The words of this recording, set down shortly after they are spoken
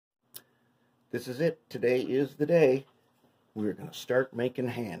this is it. Today is the day we're going to start making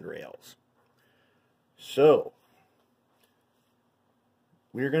handrails. So,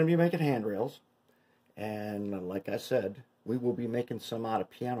 we're going to be making handrails, and like I said, we will be making some out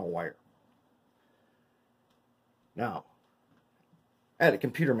of piano wire. Now, I had a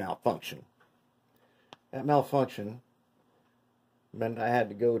computer malfunction. That malfunction meant I had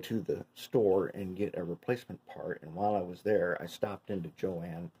to go to the store and get a replacement part, and while I was there, I stopped into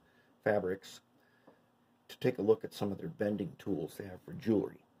Joann Fabrics to take a look at some of their bending tools they have for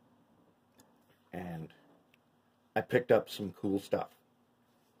jewelry. And I picked up some cool stuff.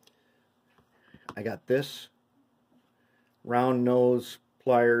 I got this round nose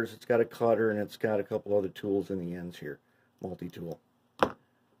pliers. It's got a cutter and it's got a couple other tools in the ends here. Multi-tool.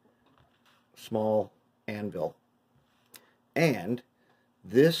 Small anvil. And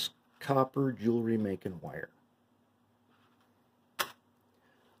this copper jewelry making wire.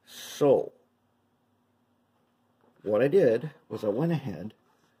 So, what I did was I went ahead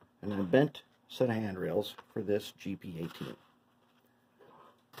and I bent a set of handrails for this GP18.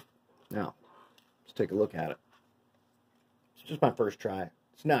 Now, let's take a look at it. It's just my first try.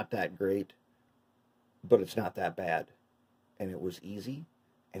 It's not that great, but it's not that bad. And it was easy,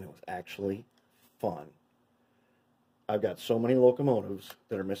 and it was actually fun. I've got so many locomotives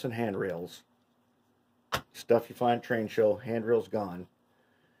that are missing handrails. Stuff you find at train show, handrails gone.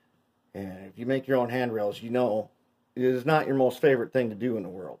 And if you make your own handrails, you know it is not your most favorite thing to do in the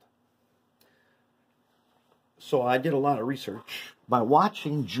world. So I did a lot of research by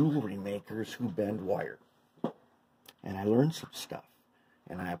watching jewelry makers who bend wire. And I learned some stuff.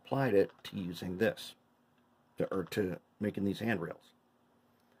 And I applied it to using this. To making these handrails.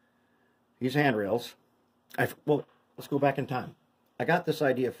 These handrails, well, let's go back in time. I got this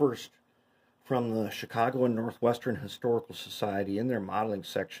idea first from the Chicago and Northwestern Historical Society. In their modeling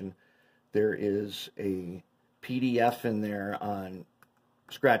section, there is a PDF in there on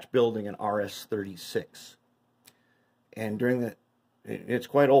scratch building an RS-36. And during the, it's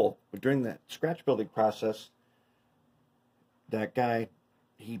quite old, but during that scratch building process, that guy,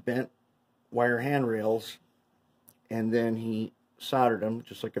 he bent wire handrails and then he soldered them,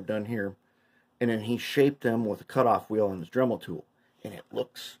 just like I've done here, and then he shaped them with a cutoff wheel on his Dremel tool, and it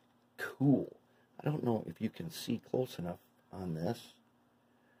looks cool. I don't know if you can see close enough on this.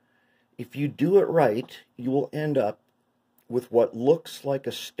 If you do it right, you will end up with what looks like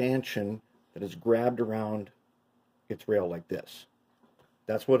a stanchion that is grabbed around its rail like this.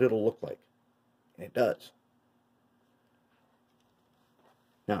 That's what it'll look like, and it does.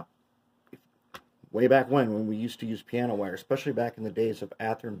 Now, way back when we used to use piano wire, especially back in the days of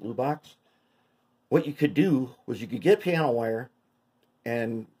Ather and Blue Box, what you could do was you could get piano wire,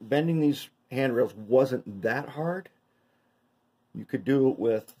 and bending these handrails wasn't that hard. You could do it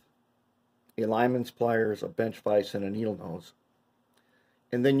with a lineman's pliers, a bench vise, and a needle nose.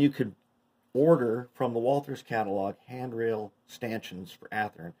 And then you could order from the Walters catalog handrail stanchions for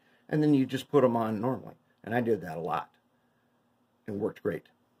Ather, and then you just put them on normally. And I did that a lot. It worked great.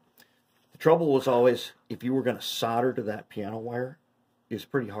 The trouble was always, if you were going to solder to that piano wire, it's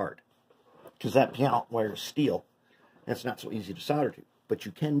pretty hard. Because that piano wire is steel, and it's not so easy to solder to. But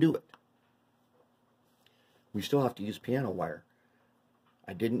you can do it. We still have to use piano wire.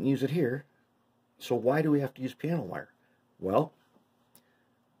 I didn't use it here, so why do we have to use piano wire? Well,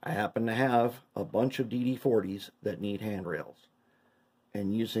 I happen to have a bunch of DD40s that need handrails.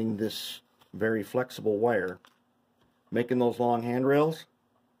 And using this very flexible wire, making those long handrails,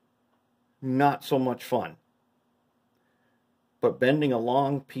 not so much fun. But bending a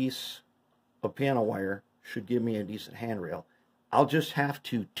long piece of piano wire should give me a decent handrail. I'll just have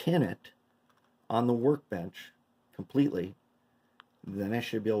to tin it on the workbench completely, then I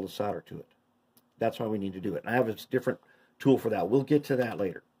should be able to solder to it. That's why we need to do it. And I have a different tool for that. We'll get to that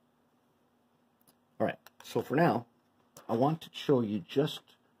later. Alright, so for now, I want to show you just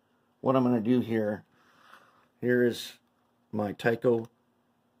what I'm going to do here. Here is my Tyco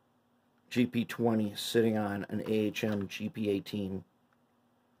GP20 sitting on an AHM GP18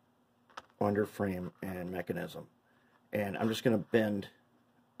 under frame and mechanism. And I'm just going to bend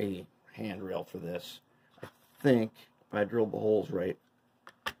a handrail for this. I think if I drilled the holes right,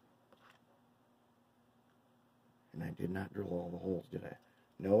 and I did not drill all the holes, did I?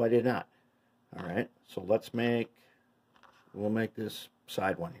 No, I did not. Alright, so we'll make this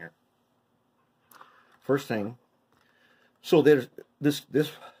side one here. First thing, so there's this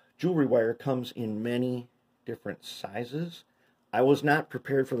jewelry wire comes in many different sizes. I was not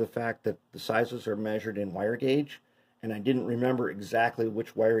prepared for the fact that the sizes are measured in wire gauge, and I didn't remember exactly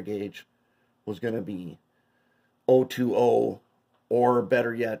which wire gauge was going to be 020 or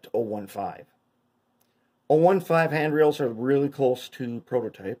better yet 015. 015 handrails are really close to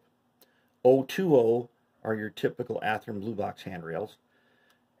prototype. 020 are your typical Athearn Blue Box handrails.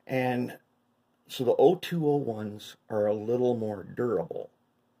 And so the 020 ones are a little more durable.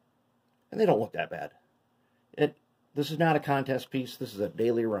 And they don't look that bad. This is not a contest piece. This is a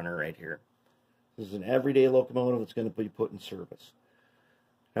daily runner right here. This is an everyday locomotive that's going to be put in service.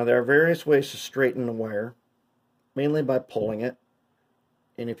 Now there are various ways to straighten the wire, mainly by pulling it.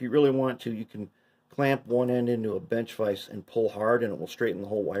 And if you really want to, you can clamp one end into a bench vise and pull hard, and it will straighten the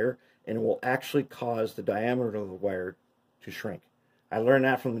whole wire, and it will actually cause the diameter of the wire to shrink. I learned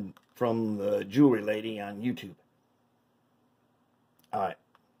that from the jewelry lady on YouTube. Alright,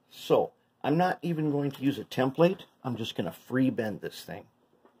 so I'm not even going to use a template. I'm just going to free bend this thing.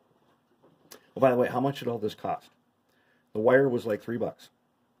 Oh, by the way, how much did all this cost? The wire was like $3.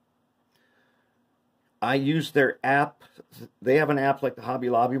 I used their app. They have an app like the Hobby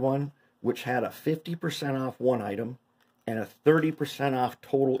Lobby one, which had a 50% off one item and a 30% off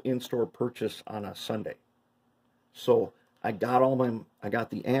total in-store purchase on a Sunday. So I got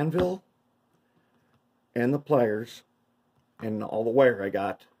the anvil and the pliers and all the wire I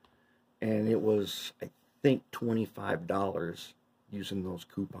got, and it was, I think, $25 using those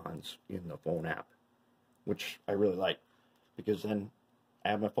coupons in the phone app, which I really like, because then I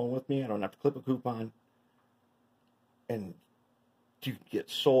have my phone with me, I don't have to clip a coupon, and you get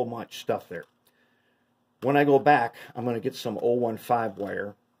so much stuff there. When I go back, I'm going to get some 015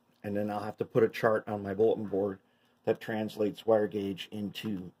 wire, and then I'll have to put a chart on my bulletin board that translates wire gauge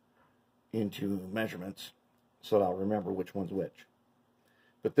into measurements, so that I'll remember which one's which.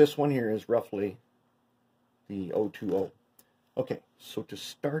 But this one here is roughly the 020. Okay, so to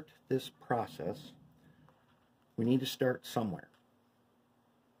start this process, we need to start somewhere.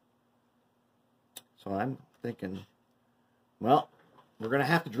 So I'm thinking, well, we're going to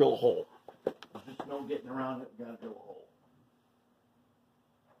have to drill a hole. There's just no getting around it. We've got to drill a hole.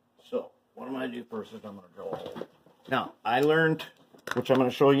 So what I'm going to do first is I'm going to drill a hole. Now, I learned, which I'm going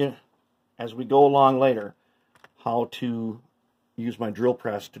to show you as we go along later, how to use my drill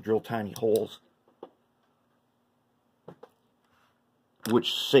press to drill tiny holes,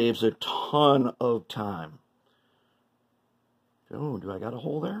 which saves a ton of time. Oh, do I got a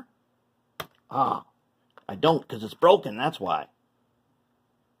hole there? Ah, I don't, because it's broken, that's why.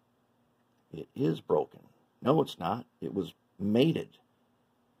 It is broken. No, it's not. It was mated.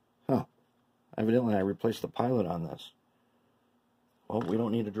 Huh. Evidently, I replaced the pilot on this. Well, we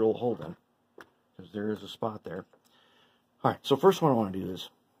don't need to drill a hole then, because there is a spot there. Alright, so first what I want to do is,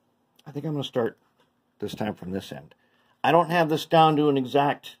 I think I'm going to start this time from this end. I don't have this down to an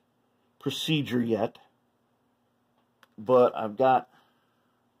exact procedure yet, but I got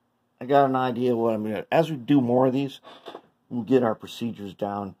an idea of what I'm going to do. As we do more of these, we'll get our procedures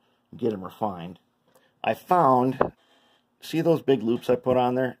down and get them refined. I found, see those big loops I put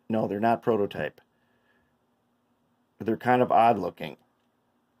on there? No, they're not prototype. They're kind of odd looking,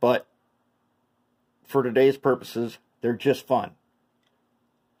 but for today's purposes, they're just fun.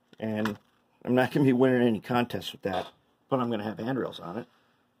 And I'm not going to be winning any contests with that, but I'm going to have handrails on it.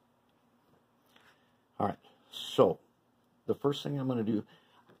 Alright, so the first thing I'm going to do,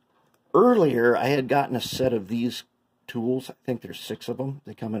 earlier I had gotten a set of these tools. I think there's 6 of them.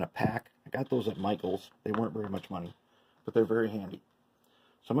 They come in a pack. I got those at Michael's. They weren't very much money, but they're very handy.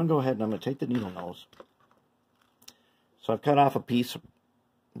 So I'm going to go ahead and I'm going to take the needle nose. So I've cut off a piece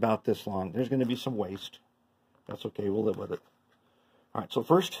about this long. There's going to be some waste. That's okay, we'll live with it. Alright, so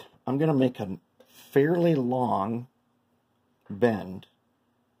first I'm going to make a fairly long bend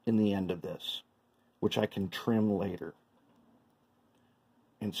in the end of this, which I can trim later.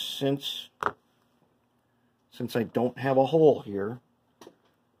 And since I don't have a hole here,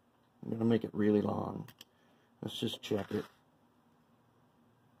 I'm going to make it really long. Let's just check it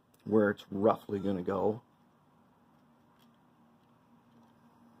where it's roughly going to go.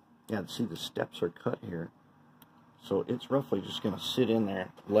 Yeah, see the steps are cut here. So it's roughly just going to sit in there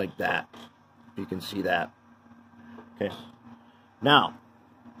like that. You can see that. Okay. Now,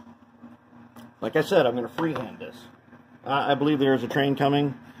 like I said, I'm going to freehand this. I believe there is a train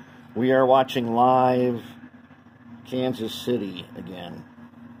coming. We are watching live Kansas City again.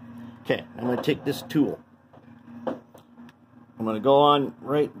 Okay, I'm going to take this tool. I'm going to go on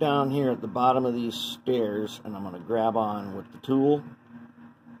right down here at the bottom of these stairs, and I'm going to grab on with the tool.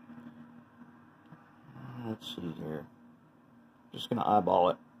 Let's see here. Just going to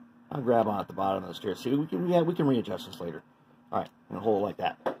eyeball it. I'll grab on at the bottom of the stairs. See, we can readjust this later. All right, I'm going to hold it like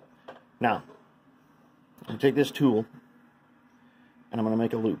that. Now, I'm going to take this tool, and I'm going to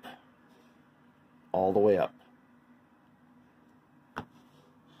make a loop all the way up.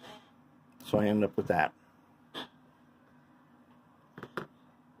 So I end up with that.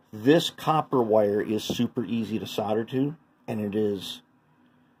 This copper wire is super easy to solder to, and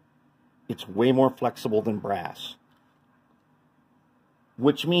it's way more flexible than brass.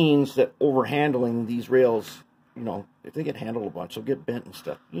 Which means that over handling these rails, you know, if they get handled a bunch, they'll get bent and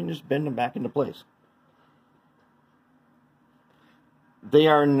stuff. You can just bend them back into place. They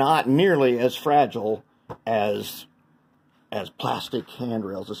are not nearly as fragile as plastic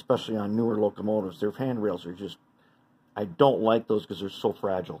handrails, especially on newer locomotives. Their handrails are just, I don't like those because they're so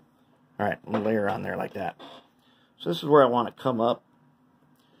fragile. All right, I'm going to layer on there like that. So this is where I want to come up.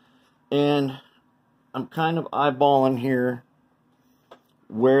 And I'm kind of eyeballing here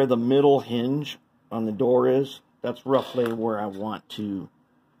where the middle hinge on the door is. That's roughly where I want to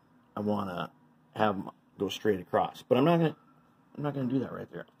have go straight across. But I'm not going to do that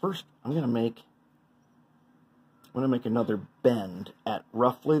right there. First, I'm going to make another bend at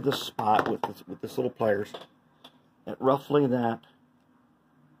roughly the spot with this little pliers, at roughly that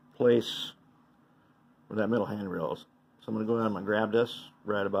place where that middle handrail is. So I'm going to go ahead and I'm going to grab this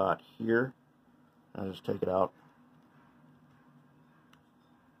right about here. I'll just take it out.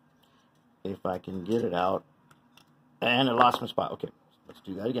 If I can get it out. And I lost my spot. Okay, let's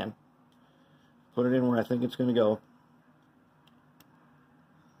do that again. Put it in where I think it's going to go.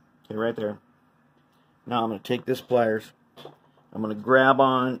 Okay, right there. Now I'm going to take this pliers. I'm going to grab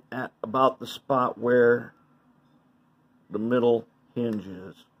on at about the spot where the middle hinge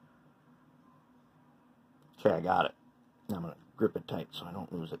is. Okay, I got it. Now I'm going to grip it tight so I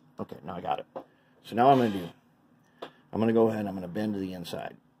don't lose it. Okay, now I got it. So now what I'm going to do, I'm going to go ahead and I'm going to bend to the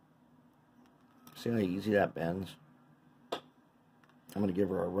inside. See how easy that bends? I'm going to give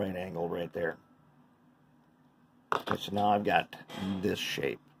her a right angle right there. Okay, so now I've got this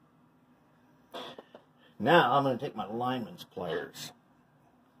shape. Now I'm going to take my lineman's pliers.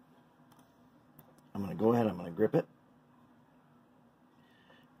 I'm going to go ahead, I'm going to grip it.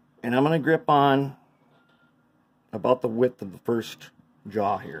 And I'm going to grip on about the width of the first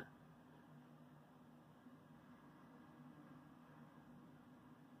jaw here.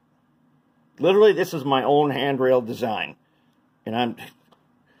 Literally, this is my own handrail design. And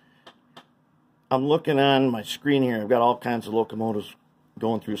I'm looking on my screen here. I've got all kinds of locomotives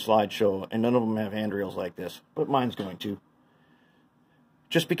going through a slideshow, and none of them have handrails like this. But mine's going to.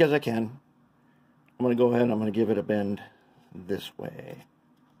 Just because I can. I'm going to go ahead and I'm going to give it a bend this way.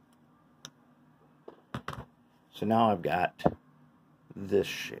 So now I've got this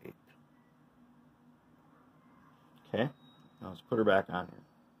shape. Okay, now let's put her back on here.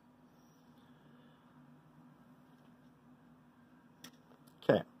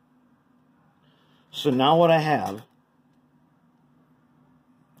 Okay, so now what I have,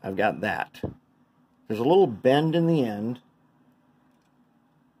 I've got that. There's a little bend in the end.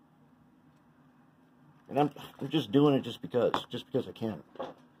 And I'm just doing it just because I can.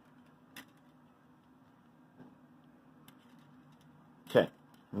 Okay,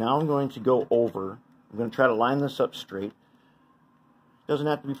 now I'm going to go over. I'm going to try to line this up straight. Doesn't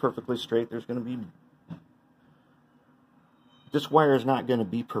have to be perfectly straight. There's going to be, this wire is not going to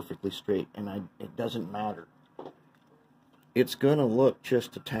be perfectly straight, and it doesn't matter. It's going to look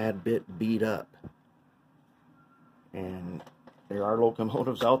just a tad bit beat up. And there are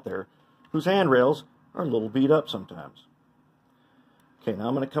locomotives out there whose handrails are a little beat up sometimes. Okay, now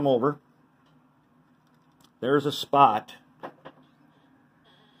I'm going to come over. There's a spot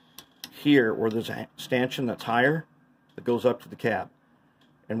here where there's a stanchion that's higher that goes up to the cab,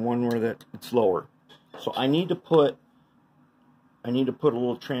 and one where it's lower. So I need to put a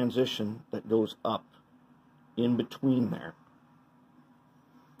little transition that goes up in between there.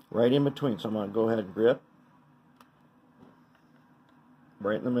 Right in between. So I'm going to go ahead and grip.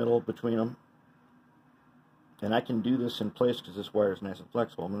 Right in the middle between them. And I can do this in place because this wire is nice and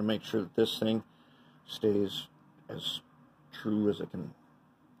flexible. I'm going to make sure that this thing stays as true as it can,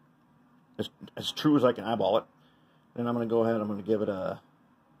 as true as I can eyeball it. Then I'm going to go ahead, I'm going to give it a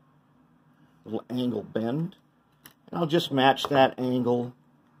little angle bend. And I'll just match that angle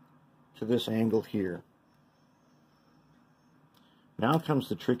to this angle here. Now comes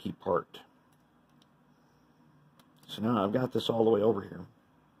the tricky part. So now I've got this all the way over here.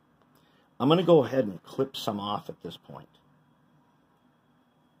 I'm going to go ahead and clip some off at this point.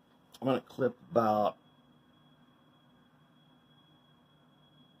 I'm going to clip about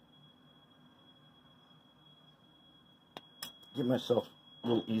give myself a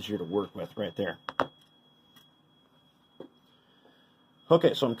little easier to work with right there.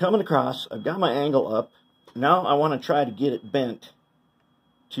 Okay, so I'm coming across. I've got my angle up. Now I want to try to get it bent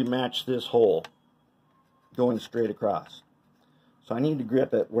to match this hole going straight across. So I need to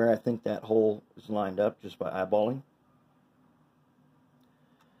grip it where I think that hole is lined up just by eyeballing.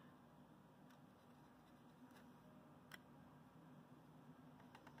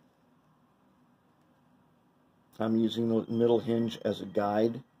 I'm using the middle hinge as a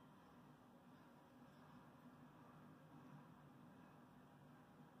guide.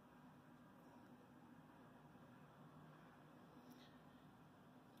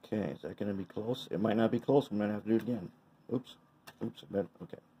 Okay, is that going to be close? It might not be close. I'm going to have to do it again. Oops. Oops.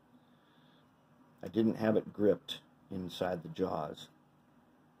 Okay. I didn't have it gripped inside the jaws.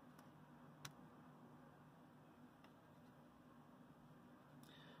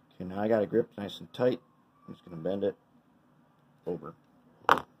 Okay, now I got it gripped nice and tight. I'm just going to bend it over.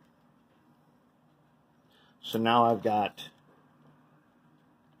 So now I've got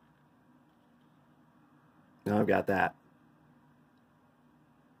that.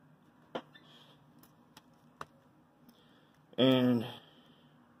 And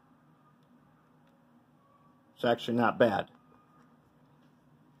it's actually not bad.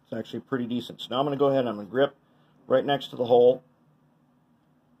 It's actually pretty decent. So now I'm going to go ahead and I'm going to grip right next to the hole.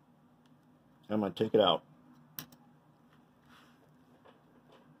 I'm going to take it out.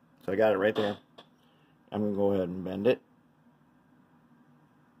 So I got it right there. I'm going to go ahead and bend it.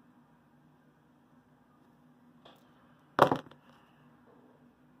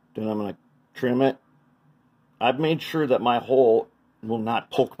 Then I'm going to trim it. I've made sure that my hole will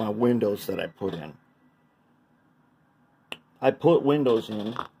not poke my windows that I put in. I put windows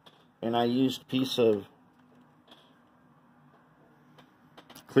in, and I used a piece of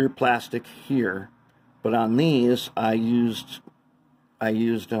clear plastic here, but on these I used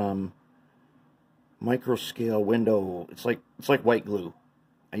micro scale window. It's like white glue.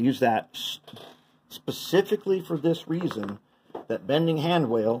 I use that specifically for this reason, that bending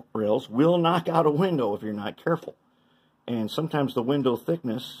handrails will knock out a window if you're not careful. And sometimes the window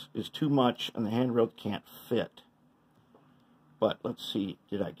thickness is too much and the handrail can't fit. But let's see,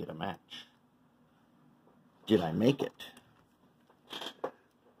 did I get a match? Did I make it?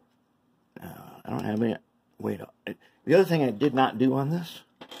 I don't have any. Wait, the other thing I did not do on this,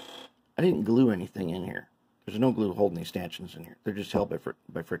 I didn't glue anything in here. There's no glue holding these stanchions in here. They're just held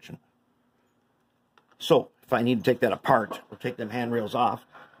by friction. So, if I need to take that apart, or take them handrails off,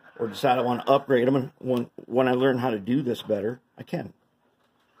 or decide I want to upgrade them, and when I learn how to do this better, I can.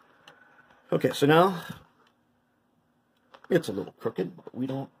 Okay, so now, it's a little crooked, but we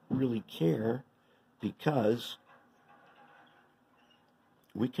don't really care, because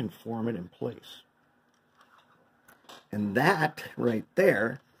we can form it in place. And that, right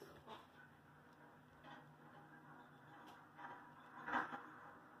there,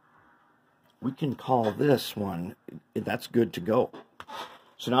 we can call this one, that's good to go.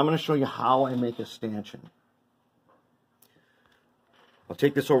 So now I'm going to show you how I make a stanchion. I'll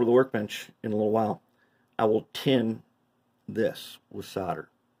take this over the workbench in a little while. I will tin this with solder.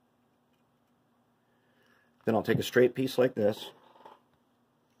 Then I'll take a straight piece like this.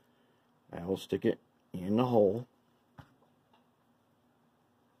 I will stick it in the hole.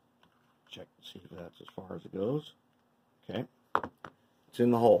 Check to see if that's as far as it goes. Okay. It's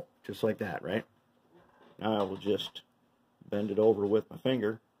in the hole, just like that, right? Now I will just bend it over with my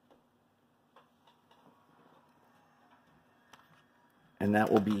finger. And that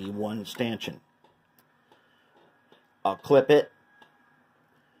will be one stanchion. I'll clip it.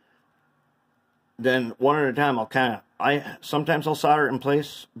 Then one at a time, sometimes I'll solder it in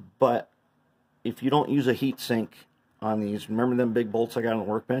place, but if you don't use a heat sink on these, remember them big bolts I got on the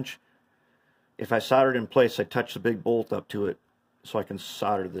workbench? If I solder it in place, I touch the big bolt up to it so I can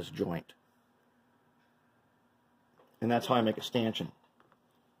solder this joint. And that's how I make a stanchion.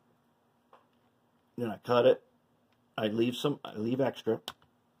 Then I cut it. I leave extra.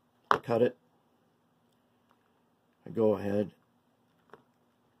 I cut it. I go ahead.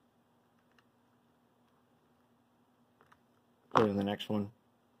 Put it in the next one.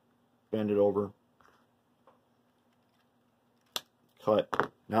 Bend it over.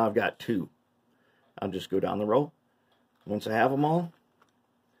 Cut. Now I've got two. I'll just go down the row. Once I have them all,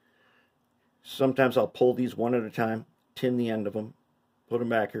 sometimes I'll pull these one at a time, tin the end of them, put them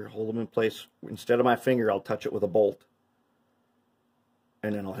back here, hold them in place. Instead of my finger, I'll touch it with a bolt.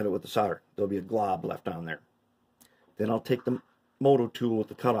 And then I'll hit it with the solder. There'll be a glob left on there. Then I'll take the moto tool with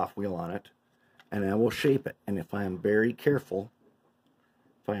the cutoff wheel on it, and I will shape it. And if I am very careful,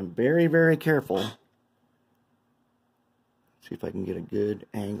 very careful, see if I can get a good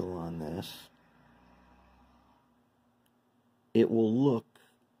angle on this, it will look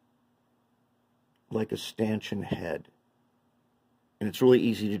like a stanchion head. And it's really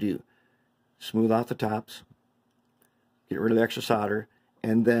easy to do. Smooth out the tops, get rid of the extra solder,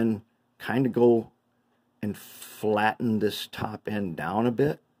 and then kind of go and flatten this top end down a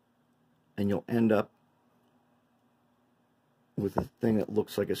bit, and you'll end up with a thing that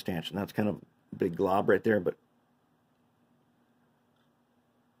looks like a stanchion. That's kind of a big glob right there, but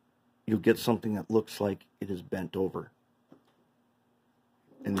you'll get something that looks like it is bent over.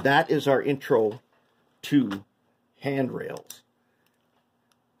 And that is our intro to handrails.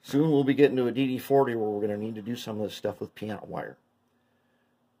 Soon we'll be getting to a DD40 where we're going to need to do some of this stuff with piano wire.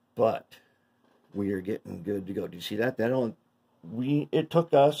 But we are getting good to go. Do you see that? It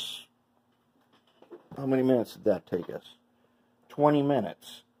took us, how many minutes did that take us? 20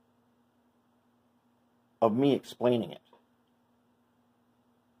 minutes of me explaining it.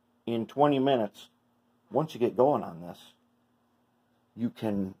 In 20 minutes, once you get going on this, you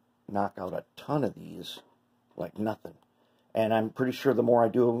can knock out a ton of these like nothing. And I'm pretty sure the more I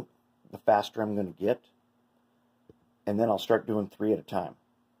do, the faster I'm going to get. And then I'll start doing 3 at a time.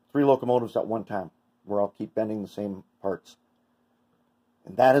 3 locomotives at one time, where I'll keep bending the same parts.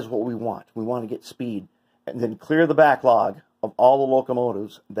 And that is what we want. We want to get speed. And then clear the backlog of all the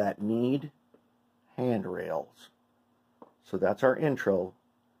locomotives that need handrails. So that's our intro.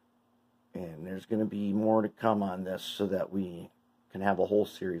 And there's going to be more to come on this so that we can have a whole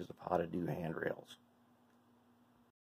series of how to do handrails.